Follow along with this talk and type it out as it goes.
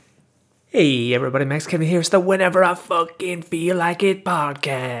Hey everybody, Max Kevin here. It's the Whenever I Fucking Feel Like It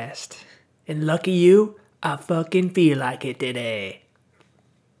podcast. And lucky you, I fucking feel like it today.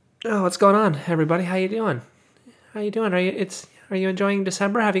 Oh, what's going on, everybody? How you doing? Are you enjoying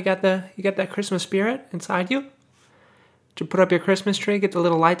December? Have you got that Christmas spirit inside you? Did you put up your Christmas tree, get the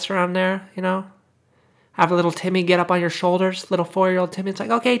little lights around there, Have a little Timmy get up on your shoulders, little 4-year-old Timmy. It's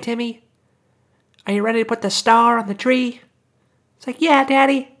like, okay, Timmy, are you ready to put the star on the tree? It's like, yeah,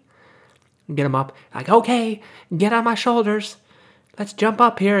 Daddy. Get him up, like, okay, get on my shoulders. Let's jump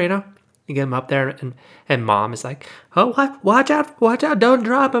up here, You get him up there, and Mom is like, oh, what? Watch out, don't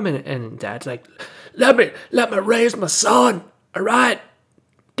drop him. And Dad's like, let me raise my son, all right?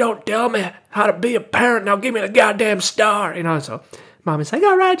 Don't tell me how to be a parent, now give me the goddamn star, So Mom is like,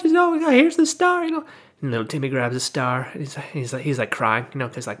 all right, here's the star, And little Timmy grabs the star, and he's like crying,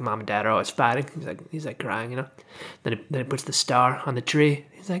 because like Mom and Dad are always fighting. He's like crying, Then he puts the star on the tree.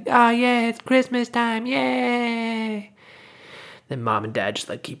 He's like, oh yeah, it's Christmas time, yay! Then Mom and Dad just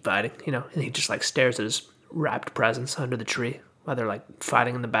like keep fighting, and he just like stares at his wrapped presents under the tree while they're like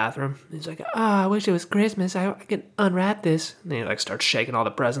fighting in the bathroom. He's like, I wish it was Christmas. I could unwrap this. And then he like starts shaking all the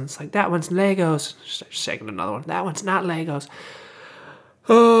presents. Like, that one's Legos. Starts shaking another one. That one's not Legos.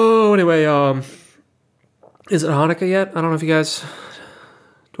 Oh, anyway, is it Hanukkah yet? I don't know if you guys...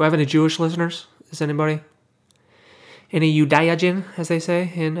 Do I have any Jewish listeners? Is anybody... Any Judaism, as they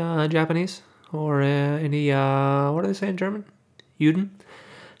say in Japanese? Or any... what do they say in German? Juden?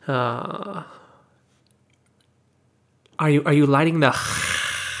 Are you lighting the...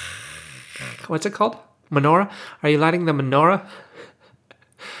 What's it called? Menorah? Are you lighting the menorah?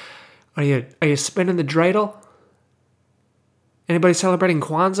 Are you spinning the dreidel? Anybody celebrating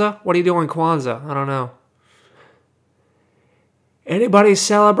Kwanzaa? What are you doing Kwanzaa? I don't know. Anybody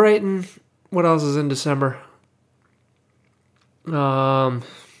celebrating? What else is in December? I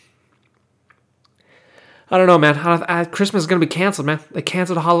don't know, man. Christmas is going to be canceled, man. They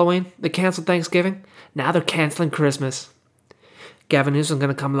canceled Halloween. They canceled Thanksgiving. Now they're canceling Christmas. Gavin Newsom's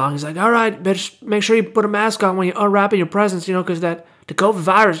going to come along. He's like, all right, bitch, make sure you put a mask on when you're unwrapping your presents, because the COVID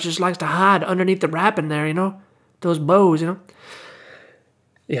virus just likes to hide underneath the wrapping there, Those bows,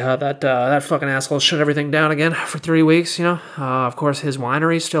 Yeah, that fucking asshole shut everything down again for 3 weeks, Of course, his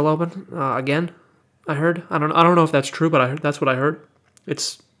winery's still open again. I heard. I don't know if that's true, but that's what I heard.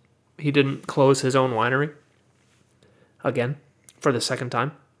 He didn't close his own winery again for the second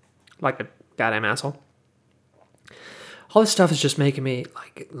time, like a goddamn asshole. All this stuff is just making me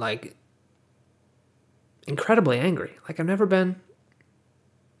like incredibly angry. Like, I've never been.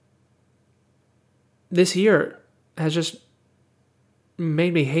 This year has just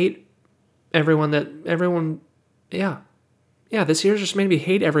made me hate everyone. Yeah, this year's just made me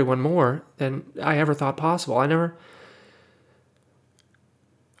hate everyone more than I ever thought possible. I don't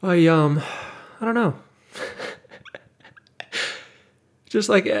know. Just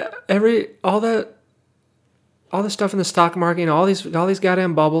like all the stuff in the stock market, all these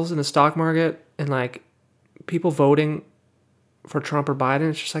goddamn bubbles in the stock market, and like people voting for Trump or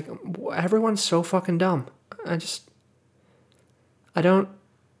Biden. It's just like, everyone's so fucking dumb. I don't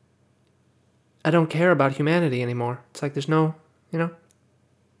care about humanity anymore. It's like there's no,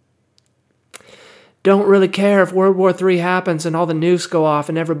 don't really care if World War III happens and all the nukes go off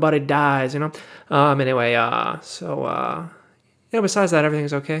and everybody dies, Anyway, besides that,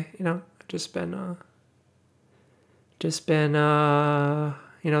 everything's okay, I've just been, this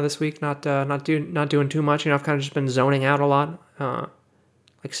week not doing too much, I've kind of just been zoning out a lot,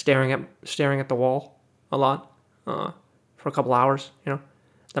 like staring at the wall a lot, for a couple hours, Then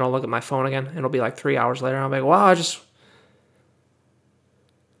I'll look at my phone again, and it'll be like 3 hours later. I'll be like, wow,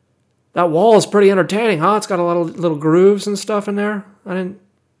 that wall is pretty entertaining, huh? It's got a lot of little grooves and stuff in there. I didn't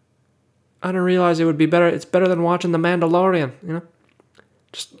realize it would be better. It's better than watching The Mandalorian,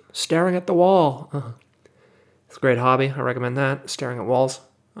 Just staring at the wall. It's a great hobby. I recommend that, staring at walls.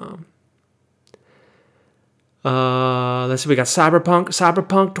 Let's see, we got Cyberpunk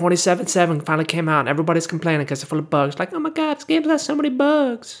 2077 finally came out, and everybody's complaining because it's full of bugs. Like, oh my god, this game has so many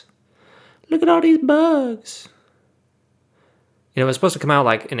bugs. Look at all these bugs. It was supposed to come out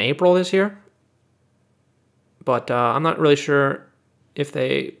like in April this year, but I'm not really sure if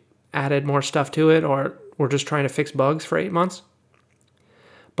they added more stuff to it or we're just trying to fix bugs for 8 months.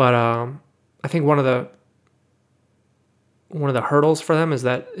 But I think one of the hurdles for them is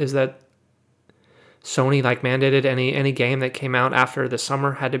that Sony like mandated any game that came out after the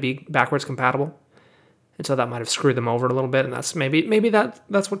summer had to be backwards compatible, and so that might have screwed them over a little bit. And that's maybe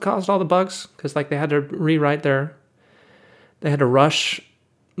that's what caused all the bugs, because like they had to rush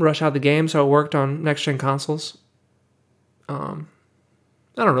out the game so it worked on next gen consoles.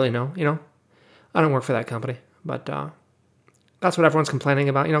 I don't really know, I don't work for that company, but that's what everyone's complaining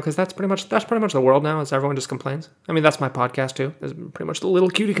about, because that's pretty much the world now, is everyone just complains. I mean, that's my podcast too. It's pretty much the little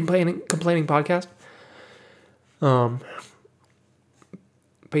cutie complaining podcast. But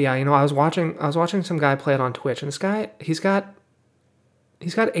yeah, I was watching some guy play it on Twitch, and this guy, he's got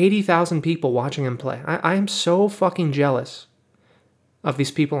 80,000 people watching him play. I am so fucking jealous of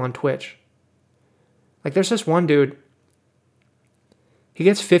these people on Twitch. Like, there's this one dude, he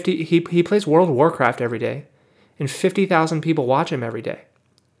gets 50, he plays World of Warcraft every day, and 50,000 people watch him every day.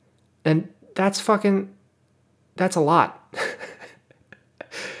 And that's a lot.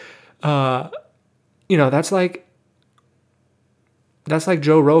 That's like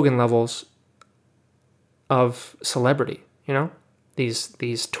Joe Rogan levels of celebrity,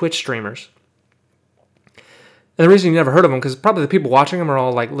 these Twitch streamers. And the reason you never heard of them, because probably the people watching them are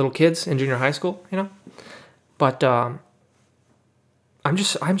all like little kids in junior high school, But I'm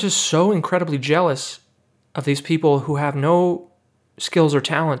just so incredibly jealous of these people who have no skills or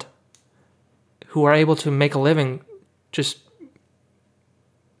talent, who are able to make a living just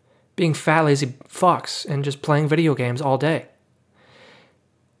being fat, lazy fucks and just playing video games all day.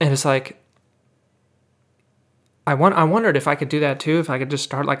 And it's like, I wondered if I could do that too, if I could just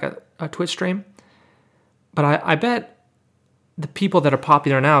start like a Twitch stream. But I bet the people that are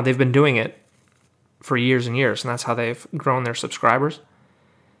popular now, they've been doing it for years and years, and that's how they've grown their subscribers.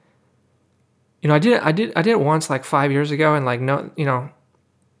 I did it once like 5 years ago, and like there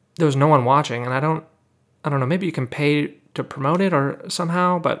was no one watching, and I don't know, maybe you can pay to promote it or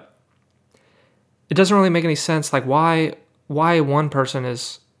somehow, but it doesn't really make any sense. Like why one person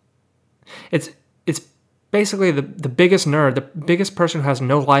is, it's basically the biggest nerd, the biggest person who has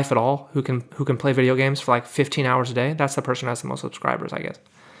no life at all, who can play video games for like 15 hours a day. That's the person who has the most subscribers, I guess.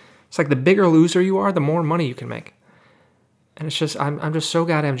 It's like the bigger loser you are, the more money you can make. And it's just, I'm just so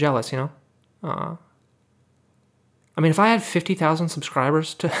goddamn jealous, I mean, if I had 50,000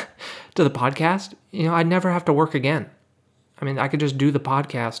 subscribers to the podcast, I'd never have to work again. I mean, I could just do the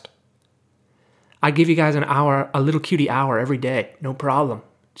podcast. I'd give you guys an hour, a little cutie hour every day, no problem.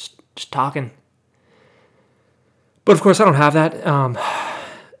 Just talking. But of course, I don't have that,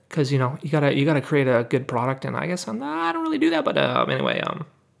 because you gotta create a good product, and I guess I don't really do that. But anyway,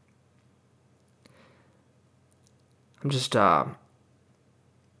 I'm just I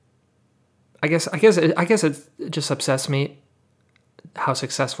guess it just upsets me how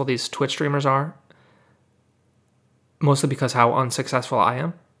successful these Twitch streamers are. Mostly because how unsuccessful I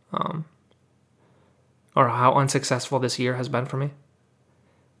am, or how unsuccessful this year has been for me,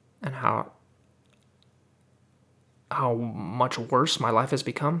 and how much worse my life has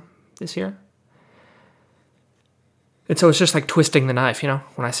become this year. And so it's just like twisting the knife,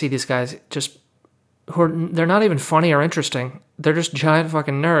 when I see these guys just they're not even funny or interesting. They're just giant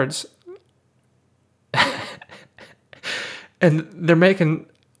fucking nerds. And they're making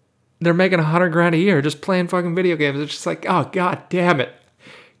 $100,000 a year just playing fucking video games. It's just like, oh, god damn it.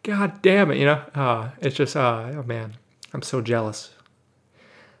 It's just, oh man, I'm so jealous.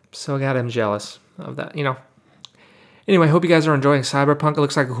 I'm so goddamn jealous of that, Anyway, I hope you guys are enjoying Cyberpunk. It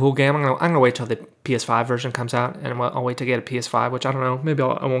looks like a cool game. I'm gonna wait till the PS5 version comes out, and I'll wait to get a PS5, which I don't know. Maybe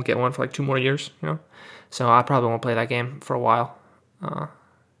I won't get one for like 2 more years, So I probably won't play that game for a while.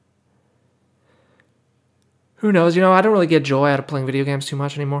 Who knows? I don't really get joy out of playing video games too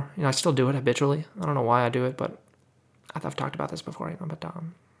much anymore. I still do it habitually. I don't know why I do it, but I've talked about this before, But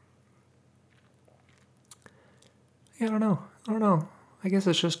yeah, I don't know. I guess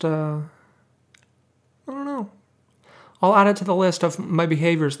it's just I don't know. I'll add it to the list of my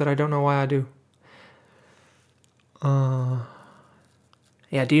behaviors that I don't know why I do.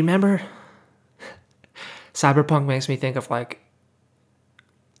 Yeah, do you remember? Cyberpunk makes me think of like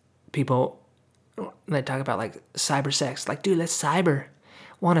people, they talk about like cyber sex. Like, dude, let's cyber.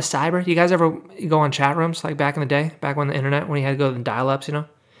 Want to cyber? You guys ever go on chat rooms like back in the day? Back when the internet, when you had to go to the dial-ups, You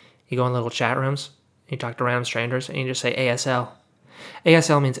go in little chat rooms, you talk to random strangers, and you just say ASL.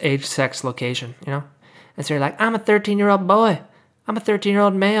 ASL means age, sex, location, And so you're like, I'm a 13-year-old boy. I'm a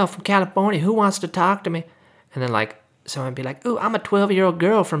 13-year-old male from California. Who wants to talk to me? And then like someone would be like, ooh, I'm a 12-year-old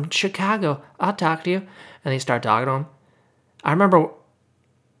girl from Chicago. I'll talk to you. And they start talking to them. I remember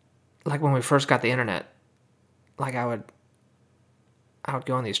like when we first got the internet, like I would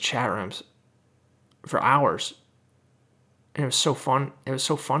go in these chat rooms for hours. And it was so fun. It was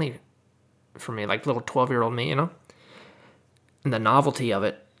so funny for me, like little 12-year-old me, And the novelty of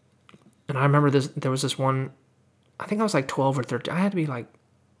it. And I remember there was this one, I think I was like 12 or 13. I had to be like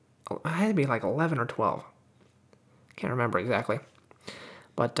 11 or 12. Can't remember exactly.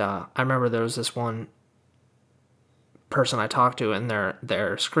 But I remember there was this one person I talked to, and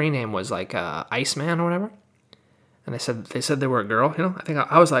their screen name was like Iceman or whatever. And they said they were a girl. I think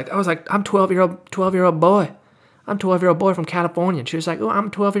I was like I'm 12-year-old boy. I'm 12-year-old boy from California. And she was like, oh, I'm a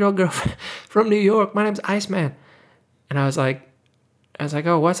 12-year-old girl from New York. My name's Iceman. And I was like,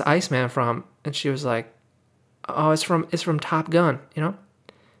 oh, what's Iceman from? And she was like, oh, it's from Top Gun,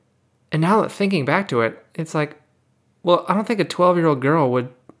 And now that thinking back to it, it's like, well, I don't think a 12-year-old girl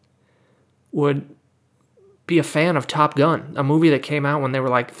would be a fan of Top Gun, a movie that came out when they were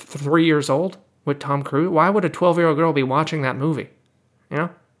like 3 years old with Tom Cruise. Why would a 12-year-old girl be watching that movie?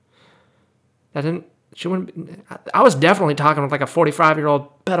 She wouldn't. I was definitely talking with like a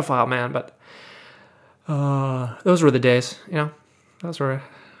 45-year-old pedophile man, but those were the days. Those were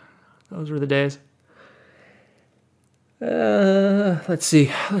the days. Let's see.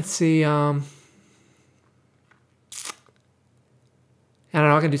 I don't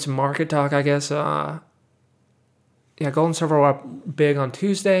know. I can do some market talk, I guess. Gold and silver were up big on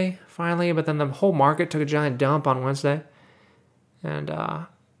Tuesday, finally, but then the whole market took a giant dump on Wednesday. And, I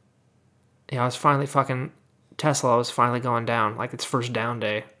was finally Tesla was finally going down, like its first down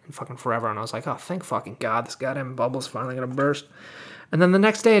day in fucking forever. And I was like, oh, thank fucking God, this goddamn bubble's finally going to burst. And then the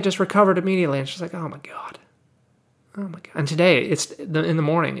next day, it just recovered immediately. And she's like, oh my God. And today, in the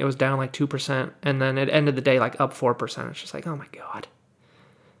morning, it was down like 2%. And then it ended the day like up 4%. It's just like, oh my God.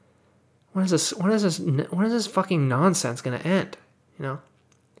 When is this fucking nonsense going to end? There's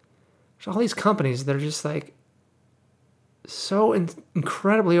all these companies that are just like so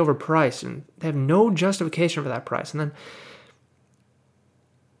incredibly overpriced, and they have no justification for that price. And then,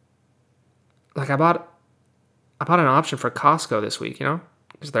 like, I bought an option for Costco this week,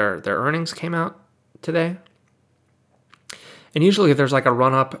 because their earnings came out today. And usually, if there's like a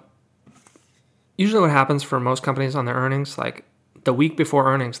run up, usually what happens for most companies on their earnings, like the week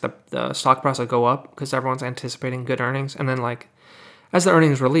before earnings, the stock price will go up because everyone's anticipating good earnings, and then like as the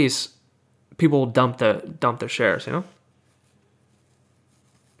earnings release, people will dump their shares.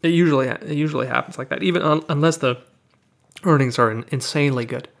 It usually happens like that, even unless the earnings are insanely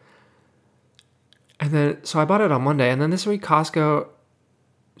good. And then, so I bought it on Monday, and then this week Costco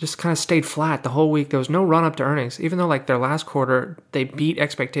just kind of stayed flat the whole week. There was no run up to earnings, even though like their last quarter, they beat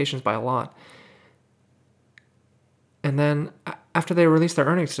expectations by a lot. And then after they released their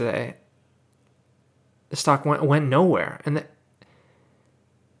earnings today, the stock went nowhere. And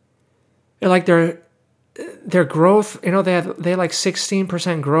like their growth, they had like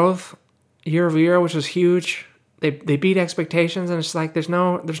 16% growth year over year, which was huge. They beat expectations, and it's like there's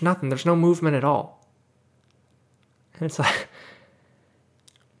nothing, there's no movement at all. And it's like,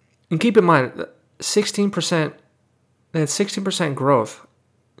 and keep in mind, 16%, they had 16% growth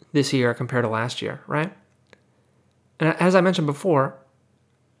this year compared to last year, right? And as I mentioned before,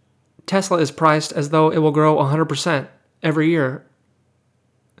 Tesla is priced as though it will grow 100% every year.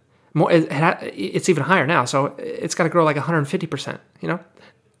 More, it's even higher now, so it's got to grow like 150%.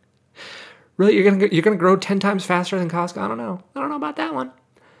 Really, you're gonna grow 10 times faster than Costco? I don't know about that one.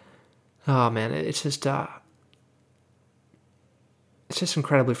 Oh man, it's just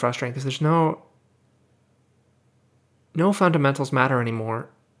incredibly frustrating because there's no fundamentals matter anymore.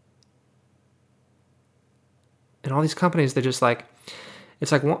 And all these companies, they just like,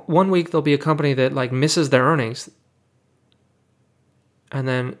 it's like one week there'll be a company that like misses their earnings, and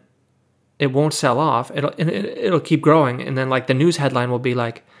then it won't sell off. It'll keep growing, and then like the news headline will be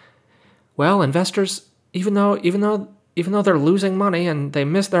like, well, investors, even though they're losing money and they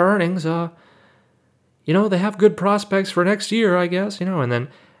miss their earnings, they have good prospects for next year, I guess, and then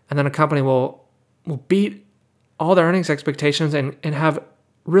a company will beat all their earnings expectations and have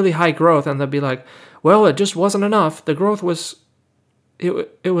really high growth, and they'll be like, well, it just wasn't enough. The growth was,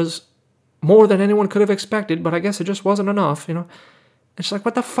 it was more than anyone could have expected, but I guess it just wasn't enough, It's like,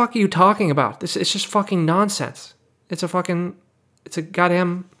 what the fuck are you talking about? It's just fucking nonsense. It's a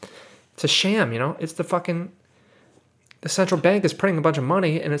sham, It's the central bank is printing a bunch of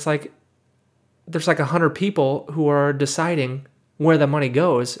money, and it's like, there's like 100 people who are deciding where the money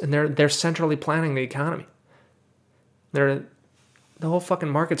goes, and they're centrally planning the economy. The whole fucking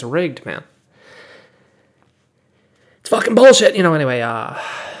market's rigged, man. It's fucking bullshit, anyway,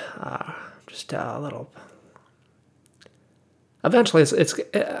 just a little. Eventually,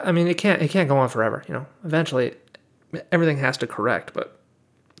 it can't go on forever, Eventually, everything has to correct, but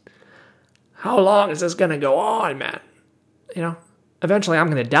how long is this gonna go on, man? Eventually I'm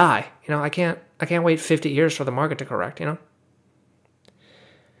gonna die. I can't wait 50 years for the market to correct. I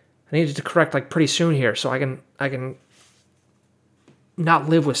need it to correct like pretty soon here, so I can not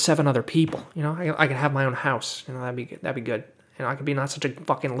live with 7 other people. I can have my own house. That'd be good. I could be not such a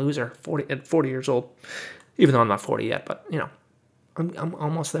fucking loser at 40 years old. Even though I'm not 40 yet, but, I'm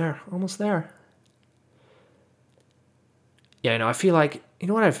almost there. Almost there. Yeah, I feel like,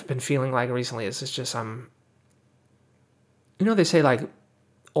 what I've been feeling like recently is it's just, they say, like,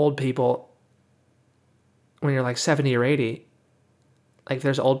 old people, when you're, like, 70 or 80, like,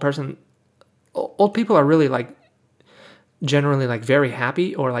 there's old people are really, like, generally, like, very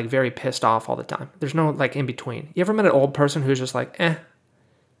happy or, like, very pissed off all the time. There's no, like, in between. You ever met an old person who's just like,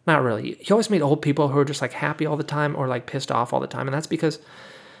 not really. You always meet old people who are just, like, happy all the time or, like, pissed off all the time. And that's because,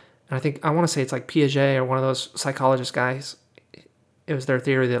 and I want to say it's, like, Piaget or one of those psychologist guys. It was their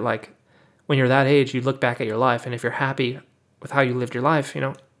theory that, like, when you're that age, you look back at your life, and if you're happy with how you lived your life,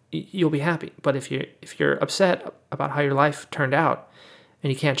 you'll be happy. But if you're upset about how your life turned out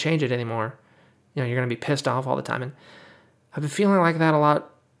and you can't change it anymore, you're going to be pissed off all the time. And I've been feeling like that a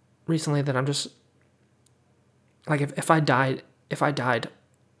lot recently, that I'm just like, if I died,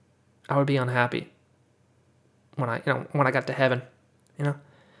 I would be unhappy when I got to heaven. I'd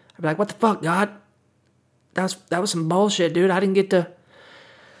be like, what the fuck, God? That was some bullshit, dude. I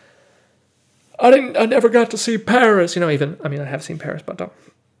never got to see Paris, I have seen Paris, but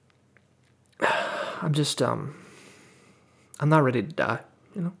I'm just, I'm not ready to die,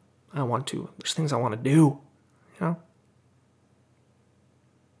 I want to. There's things I want to do,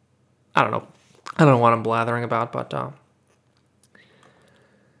 I don't know. I don't know what I'm blathering about, but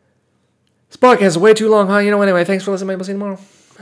this podcast is way too long, huh? Anyway, thanks for listening. Maybe we'll see you tomorrow.